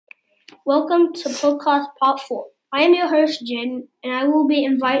Welcome to podcast part 4. I am your host, Jen, and I will be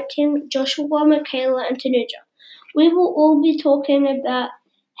inviting Joshua, Michaela, and Tanuja. We will all be talking about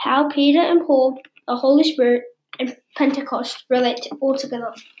how Peter and Paul, the Holy Spirit, and Pentecost relate all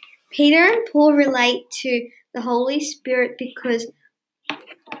together. Peter and Paul relate to the Holy Spirit because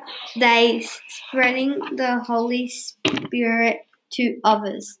they spreading the Holy Spirit to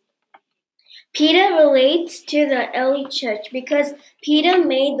others. Peter relates to the early church because Peter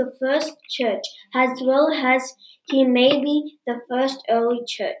made the first church as well as he may be the first early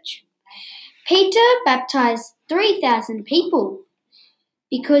church. Peter baptized 3,000 people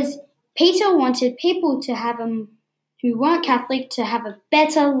because Peter wanted people to who weren't Catholic to have a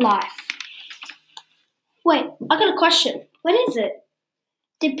better life. Wait, I got a question. When is it?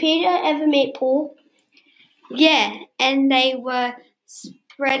 Did Peter ever meet Paul? Yeah, and they were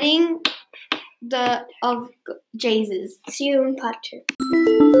spreading of Jesus. See you in part 2.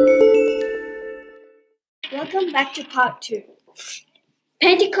 Welcome back to part 2.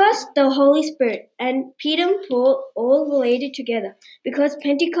 Pentecost, the Holy Spirit, and Peter and Paul all related together because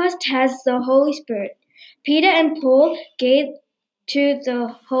Pentecost has the Holy Spirit. Peter and Paul gave to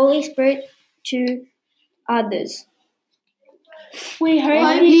the Holy Spirit to others. We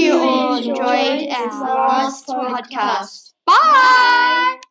hope you all enjoyed our last podcast. Bye!